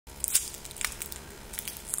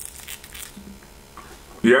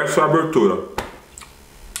E essa é a abertura.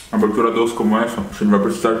 Abertura doce como essa, você não vai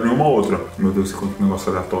precisar de nenhuma outra. Meu Deus, que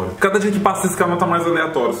negócio aleatório. Cada dia que passa esse canal tá mais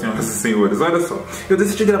aleatório, senhoras e senhores. Olha só, eu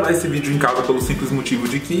decidi gravar esse vídeo em casa pelo simples motivo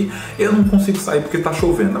de que eu não consigo sair porque tá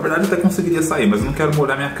chovendo. Na verdade, eu até conseguiria sair, mas eu não quero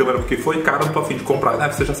molhar minha câmera porque foi caro, não tô a fim de comprar.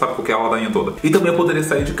 Né? Você já sabe qual que é a ladainha toda. E também eu poderia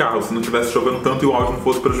sair de carro se não tivesse chovendo tanto e o áudio não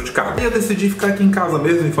fosse prejudicado. E eu decidi ficar aqui em casa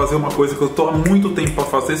mesmo e fazer uma coisa que eu tô há muito tempo pra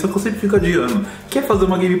fazer, só que eu sempre fico adiando, que é fazer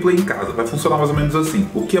uma gameplay em casa. Vai funcionar mais ou menos assim.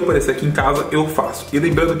 O que aparecer aqui em casa, eu faço. E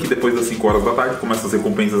lembrando que depois das 5 horas da tarde começa as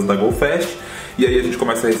recompensas da GoFest e aí a gente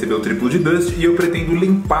começa a receber o triplo de Dust e eu pretendo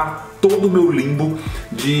limpar todo o meu limbo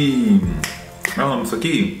de... Como é o nome disso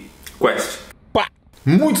aqui? Quest.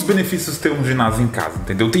 Muitos benefícios ter um ginásio em casa,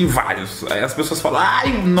 entendeu? Tem vários. Aí as pessoas falam,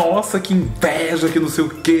 ai, nossa, que inveja, que não sei o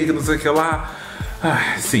que não sei o que lá.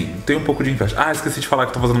 Ah, sim, tem um pouco de inveja. Ah, esqueci de falar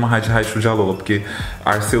que tô fazendo uma raid Raichu de alola, porque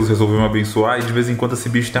Parceiros resolveu me abençoar e de vez em quando esse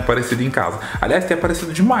bicho tem aparecido em casa. Aliás, tem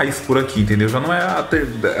aparecido demais por aqui, entendeu? Já não é a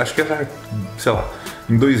acho que é, sei lá,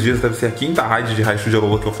 em 2 dias deve ser a 5ª raid de Raichu de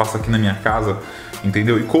alola que eu faço aqui na minha casa.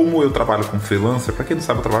 Entendeu? E como eu trabalho com freelancer, pra quem não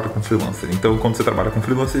sabe, eu trabalho com freelancer. Então, quando você trabalha com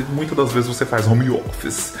freelancer, muitas das vezes você faz home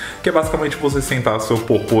office, que é basicamente você sentar seu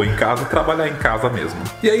popô em casa e trabalhar em casa mesmo.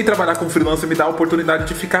 E aí, trabalhar com freelancer me dá a oportunidade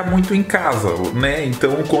de ficar muito em casa, né?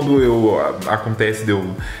 Então, quando acontece de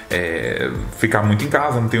eu ficar muito em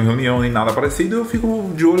casa, não tenho reunião nem nada parecido, eu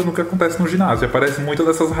fico de olho no que acontece no ginásio. E aparece muitas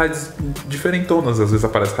dessas raids diferentonas. Às vezes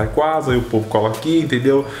aparece Rayquaza, aí o povo cola aqui,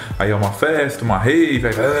 entendeu? Aí é uma festa, uma rave,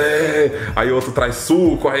 aí outro traz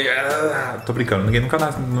suco, aí... Tô brincando, ninguém nunca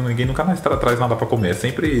traz nada pra comer, é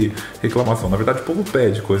sempre reclamação. Na verdade, o povo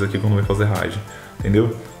pede coisa aqui quando vem fazer raid,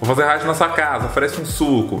 entendeu? Vou fazer raid na sua casa, oferece um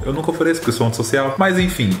suco. Eu nunca ofereço porque sou antissocial. Mas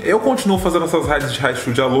enfim, eu continuo fazendo essas raids de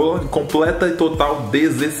Raichu de alola em completa e total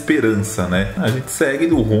desesperança, né? A gente segue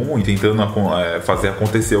do rumo e tentando fazer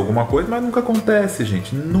acontecer alguma coisa, mas nunca acontece,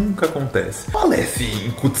 gente. Nunca acontece. Olha essa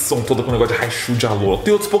incursão toda com o negócio de Raichu de alola.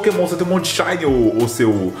 Tem outros Pokémon, você tem um monte de Shine, o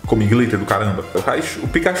seu Come Glitter do caramba. O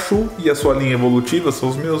Pikachu e a sua linha evolutiva são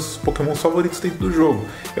os meus Pokémon favoritos dentro do jogo.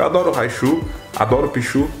 Eu adoro o Raichu, adoro o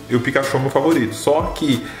Pichu e o Pikachu é meu favorito. Só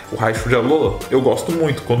que o Raichu de alola eu gosto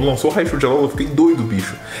muito. Quando lançou o Raichu de alola eu fiquei doido,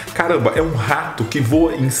 bicho. Caramba, é um rato que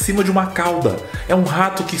voa em cima de uma cauda. É um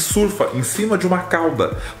rato que surfa em cima de uma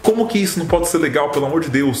cauda. Como que isso não pode ser legal, pelo amor de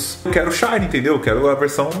Deus? Eu quero Shine, entendeu? Eu quero a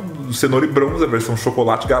versão cenoura e bronze, a versão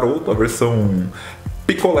chocolate garoto, a versão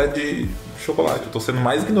picolé de chocolate. Eu tô sendo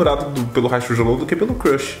mais ignorado pelo Raichu de alola do que pelo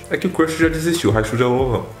Crush. É que o Crush já desistiu, o Raichu de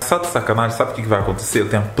alola não. Sabe de sacanagem? Sabe o que vai acontecer? Eu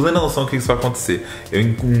tenho a plena noção que isso vai acontecer. Eu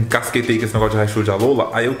encasquetei com esse negócio de Raichu de alola,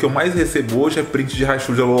 aí o que eu mais recebo hoje é print de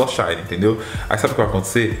Raichu de alola Shine, entendeu? Aí sabe o que vai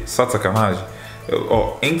acontecer? Só de sacanagem?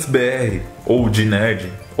 Ents BR ou de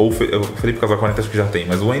Nerd, ou Felipe Casal 40 acho que já tem,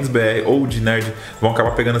 mas o Ents BR ou de Nerd vão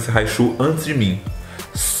acabar pegando esse Raichu antes de mim.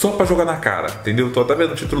 Só pra jogar na cara, entendeu? Tô até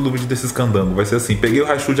vendo o título do vídeo desses candangos. Vai ser assim, peguei o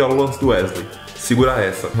Raichu de alola antes do Wesley. Segura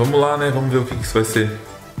essa. Vamos lá, né? Vamos ver o que isso vai ser.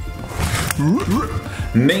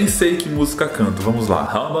 Nem sei que música canto. Vamos lá.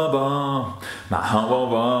 Marrom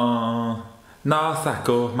bombom. Nossa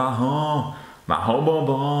cor marrom. Marrom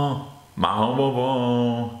bombom. Marrom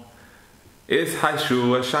bombom. Esse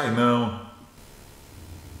Raichu é Shinão.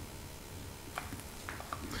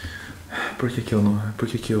 Por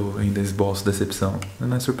que eu ainda esboço decepção?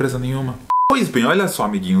 Não é surpresa nenhuma. Pois bem, olha só,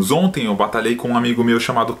 amiguinhos, ontem eu batalhei com um amigo meu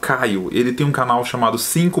chamado Caio. Ele tem um canal chamado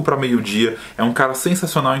 5 para meio-dia, é um cara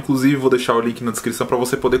sensacional, inclusive vou deixar o link na descrição para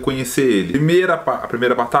você poder conhecer ele. A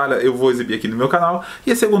primeira batalha eu vou exibir aqui no meu canal,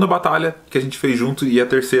 e a segunda batalha que a gente fez junto, e a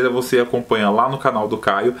terceira você acompanha lá no canal do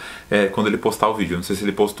Caio, quando ele postar o vídeo. Não sei se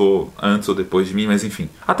ele postou antes ou depois de mim, mas enfim.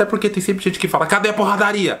 Até porque tem sempre gente que fala, cadê a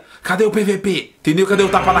porradaria? Cadê o PVP? Entendeu? Cadê o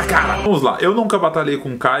tapa na cara? Vamos lá, eu nunca batalhei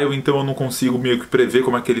com o Caio, então eu não consigo meio que prever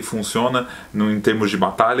como é que ele funciona em termos de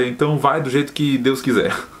batalha, então vai do jeito que Deus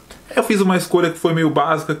quiser. Eu fiz uma escolha que foi meio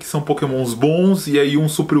básica, que são pokémons bons, e aí um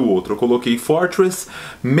supre o outro. Eu coloquei Fortress,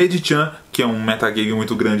 Medichan, que é um metagame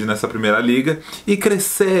muito grande nessa primeira liga, e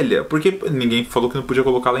Cresselia, porque ninguém falou que não podia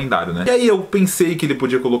colocar lendário, né? E aí eu pensei que ele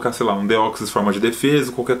podia colocar, sei lá, um Deoxys forma de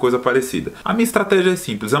defesa, qualquer coisa parecida. A minha estratégia é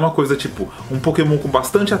simples, é uma coisa tipo, um pokémon com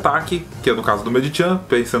bastante ataque, que é no caso do Medichan,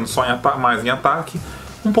 pensando só mais em ataque,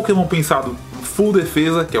 um Pokémon pensado full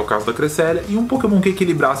defesa, que é o caso da Cresselia, e um Pokémon que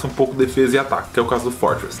equilibrasse um pouco defesa e ataque, que é o caso do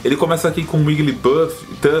Fortress. Ele começa aqui com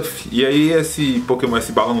Wigglytuff, e aí esse Pokémon,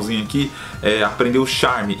 esse balãozinho aqui, aprendeu o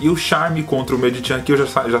Charme. E o Charme contra o Medichan aqui eu já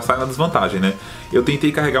saio na desvantagem, né? Eu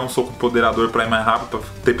tentei carregar um soco empoderador pra ir mais rápido, pra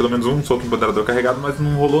ter pelo menos um soco empoderador carregado, mas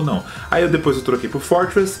não rolou não. Aí depois eu troquei pro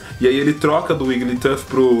Fortress, e aí ele troca do Wigglytuff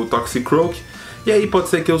pro Toxicroak, E aí pode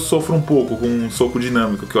ser que eu sofra um pouco com um soco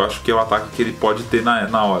dinâmico, que eu acho que é o ataque que ele pode ter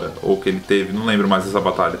na hora, ou que ele teve, não lembro mais dessa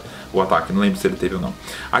batalha. O ataque, não lembro se ele teve ou não.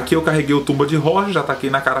 Aqui eu carreguei o tumba de rocha, já ataquei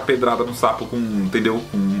na cara pedrada no sapo com, entendeu?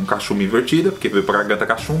 Com cachumba invertida, porque veio pra garganta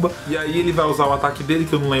cachumba. E aí ele vai usar o ataque dele,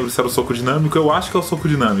 que eu não lembro se era o soco dinâmico, eu acho que é o soco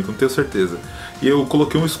dinâmico, não tenho certeza. E eu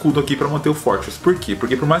coloquei um escudo aqui pra manter o Fortress. Por quê?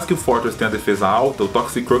 Porque por mais que o Fortress tenha defesa alta, o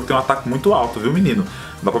Toxic Croak tem um ataque muito alto, viu, menino?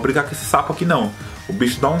 Não dá pra brincar com esse sapo aqui não. O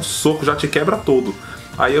bicho dá um soco, já te quebra todo.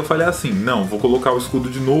 Aí eu falei assim, não, vou colocar o escudo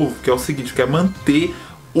de novo, que é o seguinte, que é manter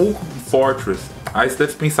o Fortress. Aí você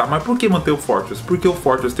deve pensar, mas por que manter o Fortress? Porque o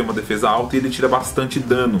Fortress tem uma defesa alta e ele tira bastante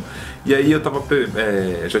dano. E aí eu tava,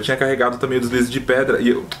 já tinha carregado também o deslize de pedra,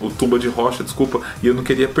 e o tumba de rocha, desculpa, e eu não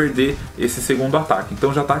queria perder esse segundo ataque.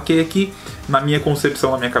 Então já ataquei aqui, na minha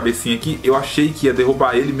concepção, na minha cabecinha aqui, eu achei que ia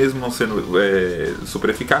derrubar ele mesmo não sendo super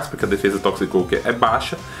eficaz, porque a defesa Toxic Croak é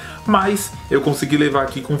baixa. Mas eu consegui levar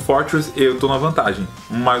aqui com o Fortress e eu tô na vantagem,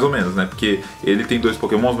 mais ou menos, né? Porque ele tem 2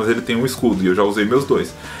 Pokémons, mas ele tem um escudo e eu já usei meus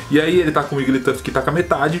 2. E aí ele tá com o Wigglytuff que tá com a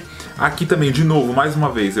metade. Aqui também, de novo, mais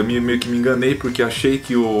uma vez, eu meio que me enganei porque achei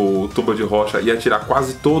que o Tumba de Rocha ia tirar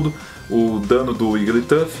quase todo o dano do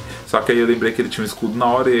Wigglytuff. Só que aí eu lembrei que ele tinha um escudo na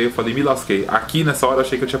hora e aí eu falei, me lasquei. Aqui nessa hora eu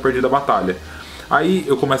achei que eu tinha perdido a batalha. Aí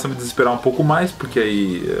eu começo a me desesperar um pouco mais, porque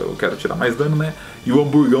aí eu quero tirar mais dano, né? E o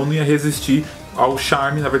hamburgão não ia resistir ao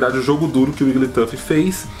charme, na verdade o jogo duro que o Wigglytuff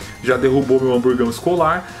fez. Já derrubou meu hamburgão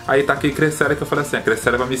escolar. Aí taquei Cresselia, que eu falei assim, a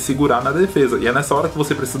Cresselia vai me segurar na defesa. E é nessa hora que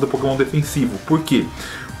você precisa do Pokémon defensivo. Por quê?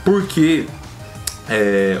 Porque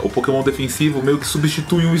o Pokémon defensivo meio que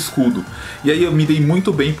substitui um escudo. E aí eu me dei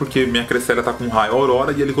muito bem, porque minha Cresselia tá com raio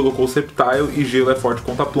Aurora e ele colocou o Sceptile e gelo é forte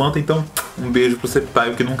contra a planta, então um beijo pro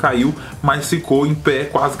Sceptile que não caiu, mas ficou em pé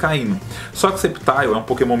quase caindo. Só que o Sceptile é um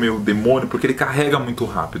Pokémon meio demônio porque ele carrega muito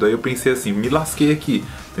rápido. Aí eu pensei assim, me lasquei aqui,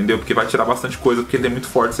 entendeu? Porque vai tirar bastante coisa porque ele é muito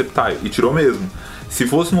forte o Sceptile. E tirou mesmo. Se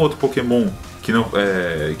fosse um outro Pokémon que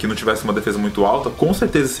não tivesse uma defesa muito alta, com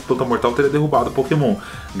certeza esse Planta Mortal teria derrubado o Pokémon.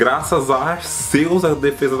 Graças a a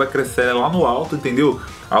defesa da Cresselia lá no alto, entendeu?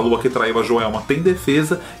 A lua que traiu a Joelma tem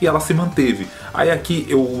defesa e ela se manteve. Aí aqui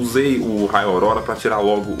eu usei o Raio Aurora para tirar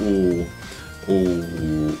logo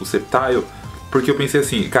o Sceptile, porque eu pensei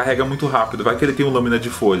assim, carrega muito rápido, vai que ele tem um lâmina de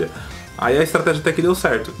folha. Aí a estratégia até que deu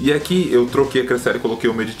certo. E aqui eu troquei a Cresselia e coloquei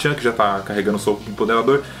o Medicham, que já tá carregando o soco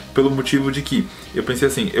empoderador, pelo motivo de que eu pensei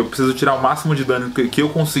assim, eu preciso tirar o máximo de dano que eu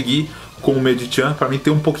conseguir com o Medicham pra mim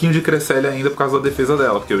ter um pouquinho de Cresselia ainda por causa da defesa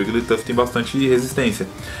dela, porque o Wigglytuff tem bastante resistência.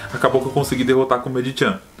 Acabou que eu consegui derrotar com o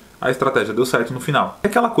Medicham. A estratégia deu certo no final. É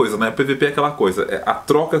aquela coisa, né? PVP é aquela coisa. A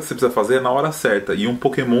troca que você precisa fazer é na hora certa. E um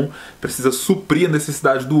Pokémon precisa suprir a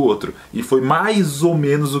necessidade do outro. E foi mais ou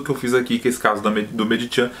menos o que eu fiz aqui, que é esse caso do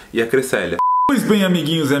Medicham e a Cresselia. Pois bem,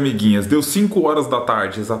 amiguinhos e amiguinhas, deu 5 horas da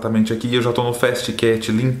tarde exatamente aqui e eu já tô no Fast Cat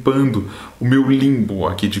limpando o meu limbo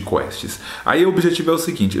aqui de quests. Aí o objetivo é o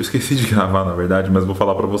seguinte, eu esqueci de gravar na verdade, mas vou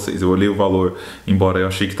falar pra vocês. Eu olhei o valor, embora eu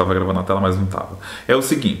achei que tava gravando na tela, mas não tava. É o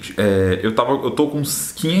seguinte, eu tô com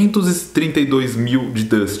uns 532 mil de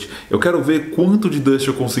Dust. Eu quero ver quanto de Dust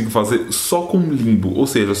eu consigo fazer só com limbo, ou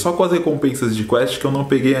seja, só com as recompensas de quest que eu não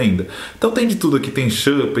peguei ainda. Então tem de tudo aqui, tem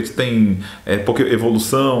Shuppet, tem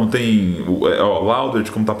Evolução, tem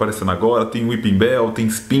Laudert, como tá aparecendo agora, tem Whipping Bell, tem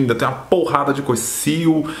Spinda, tem uma porrada de coisa,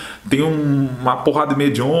 Seal, tem uma porrada e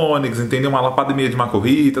meia de Onix, entendeu? Uma lapada e meia de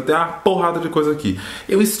Macorrita, tem uma porrada de coisa aqui.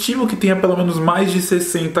 Eu estimo que tenha pelo menos mais de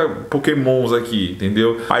 60 Pokémons aqui,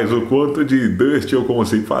 entendeu? Mas o quanto de Dust eu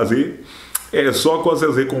consigo fazer é só com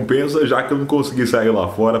essas recompensas, já que eu não consegui sair lá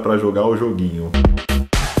fora pra jogar o joguinho.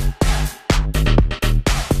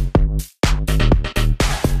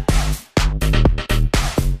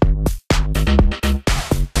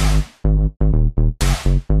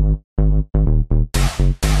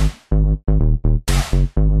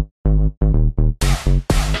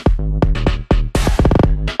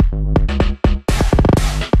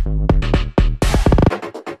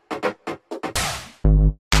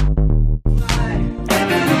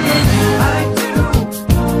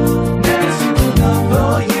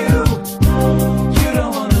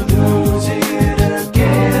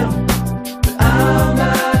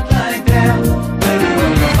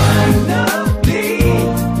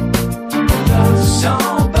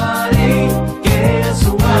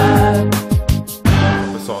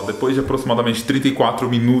 Depois de aproximadamente 34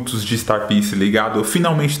 minutos de Star Piece ligado, eu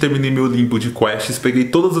finalmente terminei meu limbo de quests, peguei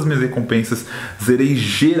todas as minhas recompensas, zerei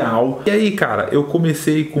geral. E aí, cara, eu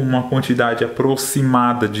comecei com uma quantidade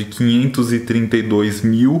aproximada de 532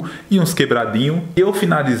 mil e uns quebradinho. Eu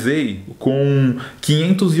finalizei com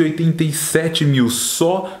 587 mil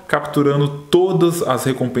só capturando todas as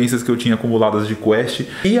recompensas que eu tinha acumuladas de quest.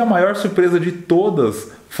 E a maior surpresa de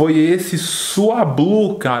todas foi esse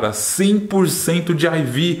Suablu, cara, 100% de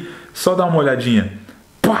IV. Só dá uma olhadinha.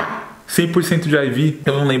 Pá! 100% de IV.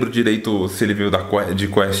 Eu não lembro direito se ele veio de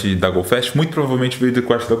quest da GoFest. Muito provavelmente veio de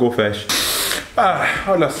quest da GoFest. Ah,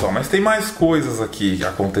 olha só, mas tem mais coisas aqui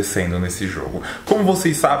acontecendo nesse jogo. Como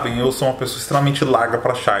vocês sabem, eu sou uma pessoa extremamente larga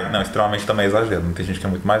pra Shine. Não, extremamente também é exagero. Não tem gente que é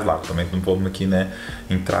muito mais larga. Também não vamos aqui, né,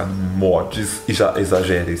 entrar em mods e já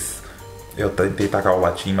exageres. Eu tentei tacar o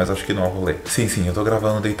latim, mas acho que não é o rolê. Sim, eu tô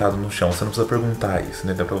gravando deitado no chão. Você não precisa perguntar isso,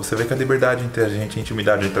 entendeu? Pra você ver que a liberdade entre a gente, a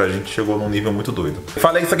intimidade entre a gente chegou num nível muito doido.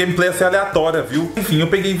 Falei que essa gameplay ia ser aleatória, viu? Enfim, eu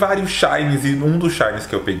peguei vários shines e um dos shines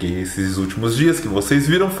que eu peguei esses últimos dias que vocês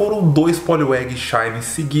viram foram 2 Poliwag shines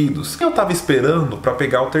seguidos. Eu tava esperando pra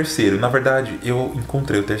pegar o terceiro. Na verdade, eu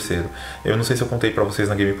encontrei o terceiro. Eu não sei se eu contei pra vocês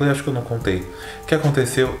na gameplay, acho que eu não contei. O que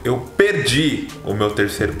aconteceu? Eu perdi o meu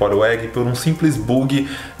terceiro Poliwag por um simples bug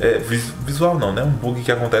visual não, né? Um bug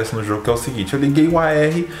que acontece no jogo que é o seguinte: eu liguei o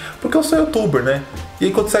AR porque eu sou youtuber, né? E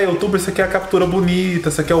aí quando você é youtuber, você quer a captura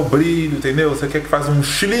bonita, você quer o brilho, entendeu? Você quer que faz um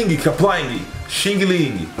xing, kaplang,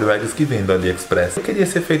 xingling. Poliwags que vem do AliExpress. Eu queria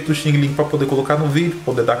ser feito do xingling pra poder colocar no vídeo,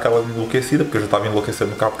 poder dar aquela enlouquecida, porque eu já tava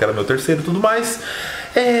enlouquecendo no carro porque era meu terceiro e tudo mais.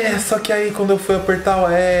 Só que aí quando eu fui apertar o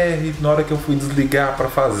AR, na hora que eu fui desligar pra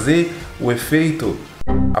fazer o efeito,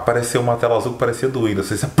 apareceu uma tela azul que parecia do Windows.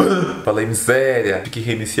 Falei, miséria, tive que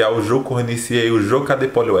reiniciar o jogo. Reiniciei o jogo, cadê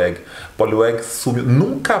Poliwag? Poliwag sumiu,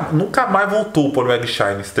 nunca mais voltou o Poliwag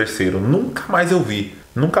Shine, esse terceiro. Nunca mais eu vi.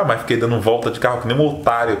 Nunca mais, fiquei dando volta de carro que nem um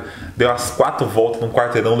otário. Deu umas 4 voltas num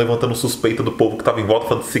quarteirão, levantando suspeita do povo que tava em volta,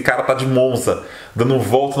 falando, esse cara tá de Monza, dando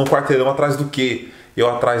volta no quarteirão atrás do quê? Eu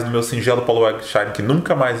atrás do meu singelo Poliwag Shine que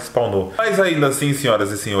nunca mais spawnou. Mas ainda assim, senhoras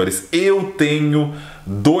e senhores, eu tenho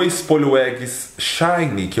 2 Poliwags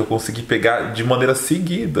Shine que eu consegui pegar de maneira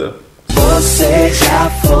seguida. Você já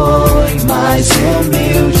foi mais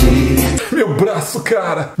humilde. Meu braço,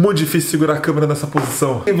 cara! Muito difícil segurar a câmera nessa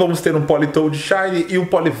posição. E vamos ter um Politoad Shine e um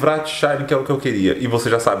Polivrat Shine, que é o que eu queria. E você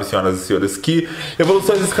já sabe, senhoras e senhores, que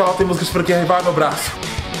evoluções de escala tem músicas para quem vai, meu braço.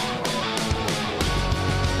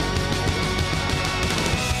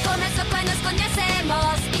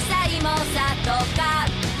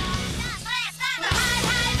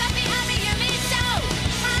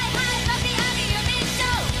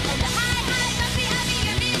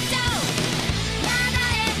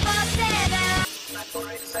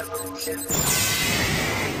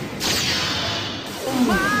 O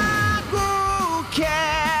mago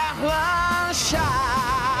quer lanchar,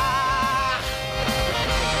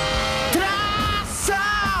 traça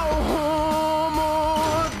o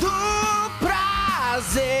rumo do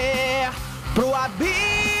prazer pro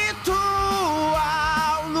habitual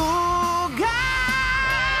lugar.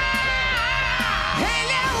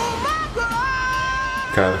 Ele é o mago.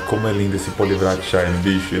 Cara, como é lindo esse Polivrat Shine,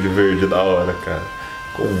 bicho. Ele verde da hora, cara.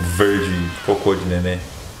 Com um verde cocô de neném.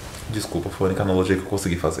 Desculpa, foi a única analogia que eu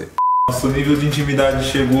consegui fazer. Nosso nível de intimidade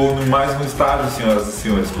chegou em mais um estágio, senhoras e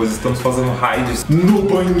senhores, pois estamos fazendo raids no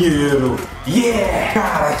banheiro. Yeah!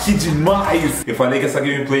 Cara, que demais! Eu falei que essa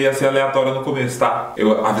gameplay ia ser aleatória no começo, tá?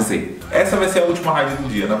 Eu avisei. Essa vai ser a última raid do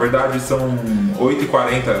dia. Na verdade, são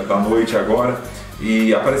 8h40 da noite agora.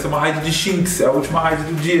 E apareceu uma raid de Shinx, é a última raid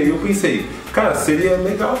do dia. E eu pensei, cara, seria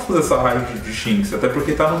legal fazer essa raid de Shinx, até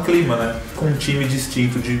porque tá no clima, né? Com um time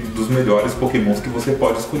distinto dos melhores Pokémons que você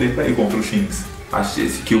pode escolher pra ir contra o Shinx. Achei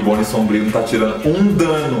esse que o Bonnie Sombrio não tá tirando um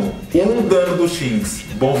dano do Shinx.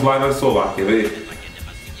 Bonsly solar, quer ver?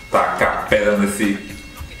 Tacar pedra nesse...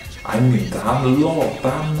 Ai, me dá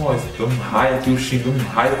lotar nós. Dá um raio aqui, o Shinx, um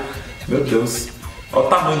raio. Meu Deus. Olha o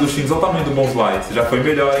tamanho do Shinx, olha o tamanho do Bonsly. Você já foi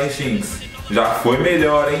melhor, hein, Shinx? Já foi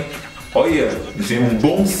melhor, hein? Olha, um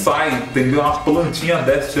bonsai, entendeu? Uma plantinha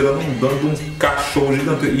dessa tirando um dano de um cachorro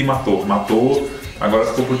gigante. E matou. Agora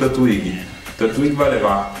ficou por Tatwig. Tatwig vai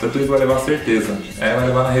levar certeza. Vai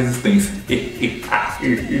levar na resistência. E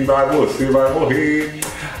você vai morrer.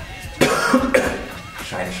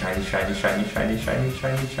 Shine.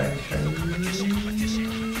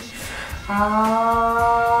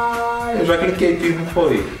 Ah, eu já cliquei aqui, não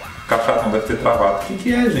foi? O cachorro não deve ter travado. O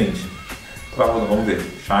que é, gente? Travou, vamos ver.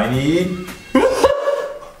 Shine.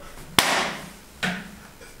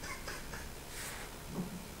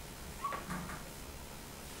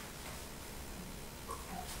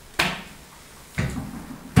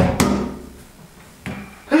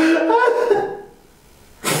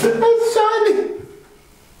 Shine.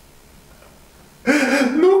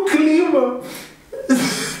 No clima.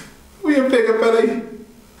 Eu ia pegar, peraí.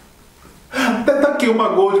 Até taquei uma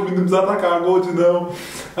gold, não precisa atacar a gold não.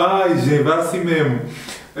 Ai, gente, vai assim mesmo.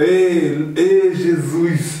 Ei,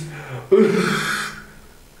 Jesus.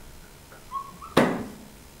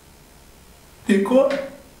 Ficou?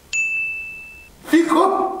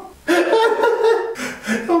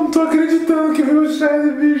 tô acreditando que veio o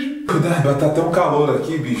Shine, bicho. Vai tá até um calor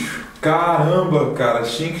aqui, bicho. Caramba, cara.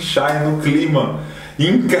 Shine no clima.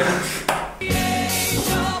 Em casa.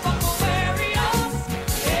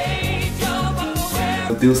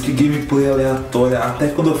 Meu Deus, que gameplay aleatória. Até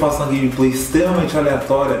quando eu faço uma gameplay extremamente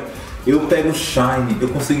aleatória, eu pego o Shine. Eu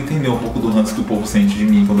consigo entender um pouco do ranço que o povo sente de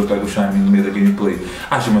mim quando eu pego o Shine no meio da gameplay.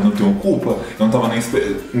 Ah, mas não tenho culpa. Eu não tava nem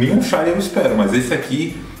esperando. Nenhum Shine eu espero, mas esse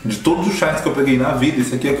aqui, de todos os Shines que eu peguei na vida,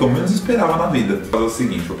 esse aqui é o que eu menos esperava na vida. Vou fazer o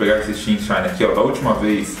seguinte, vou pegar esse Shine aqui, ó, da última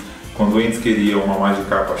vez, quando o Endes queria uma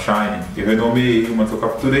Magikarp Shine, eu renomeei uma que eu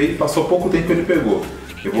capturei, passou pouco tempo ele pegou.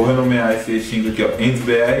 Eu vou renomear esse Shine aqui, ó, Endes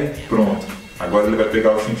BR, pronto. Agora ele vai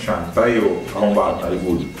pegar o Shine. Tá aí, ô arrombado,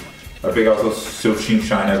 narigudo. Vai pegar o seu Shine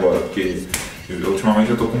agora, porque ultimamente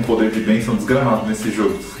eu tô com um poder de bênção desgramado nesse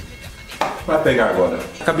jogo. Vai pegar agora.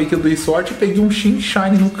 Acabei que eu dei sorte e peguei um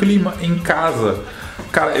Shine no clima em casa.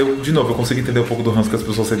 Cara, de novo, eu consigo entender um pouco do ranço que as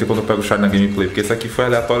pessoas sentem quando eu pego o Shine na gameplay, porque esse aqui foi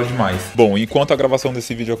aleatório demais. Bom, enquanto a gravação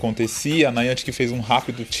desse vídeo acontecia, a Niantic fez um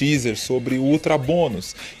rápido teaser sobre o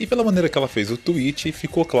Ultrabonus. E pela maneira que ela fez o tweet,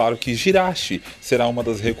 ficou claro que Jirachi será uma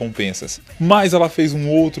das recompensas. Mas ela fez um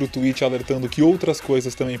outro tweet alertando que outras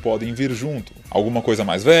coisas também podem vir junto. Alguma coisa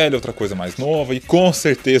mais velha, outra coisa mais nova e com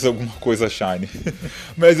certeza alguma coisa Shine.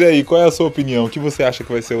 Mas e aí, qual é a sua opinião? O que você acha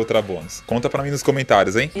que vai ser o Ultrabonus? Conta pra mim nos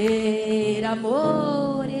comentários, hein?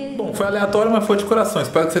 Bom, foi aleatório, mas foi de coração.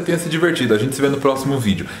 Espero que você tenha se divertido. A gente se vê no próximo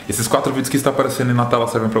vídeo. Esses 4 vídeos que estão aparecendo aí na tela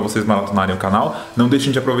servem pra vocês maratonarem o canal. Não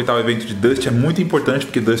deixem de aproveitar o evento de Dust, é muito importante,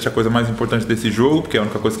 porque Dust é a coisa mais importante desse jogo, porque é a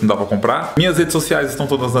única coisa que não dá pra comprar. Minhas redes sociais estão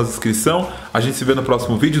todas na descrição. A gente se vê no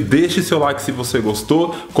próximo vídeo. Deixe seu like se você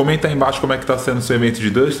gostou. Comenta aí embaixo como é que tá sendo o seu evento de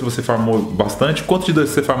Dust, se você farmou bastante. Quanto de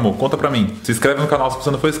Dust você farmou? Conta pra mim. Se inscreve no canal se você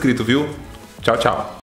não for inscrito, viu? Tchau, tchau.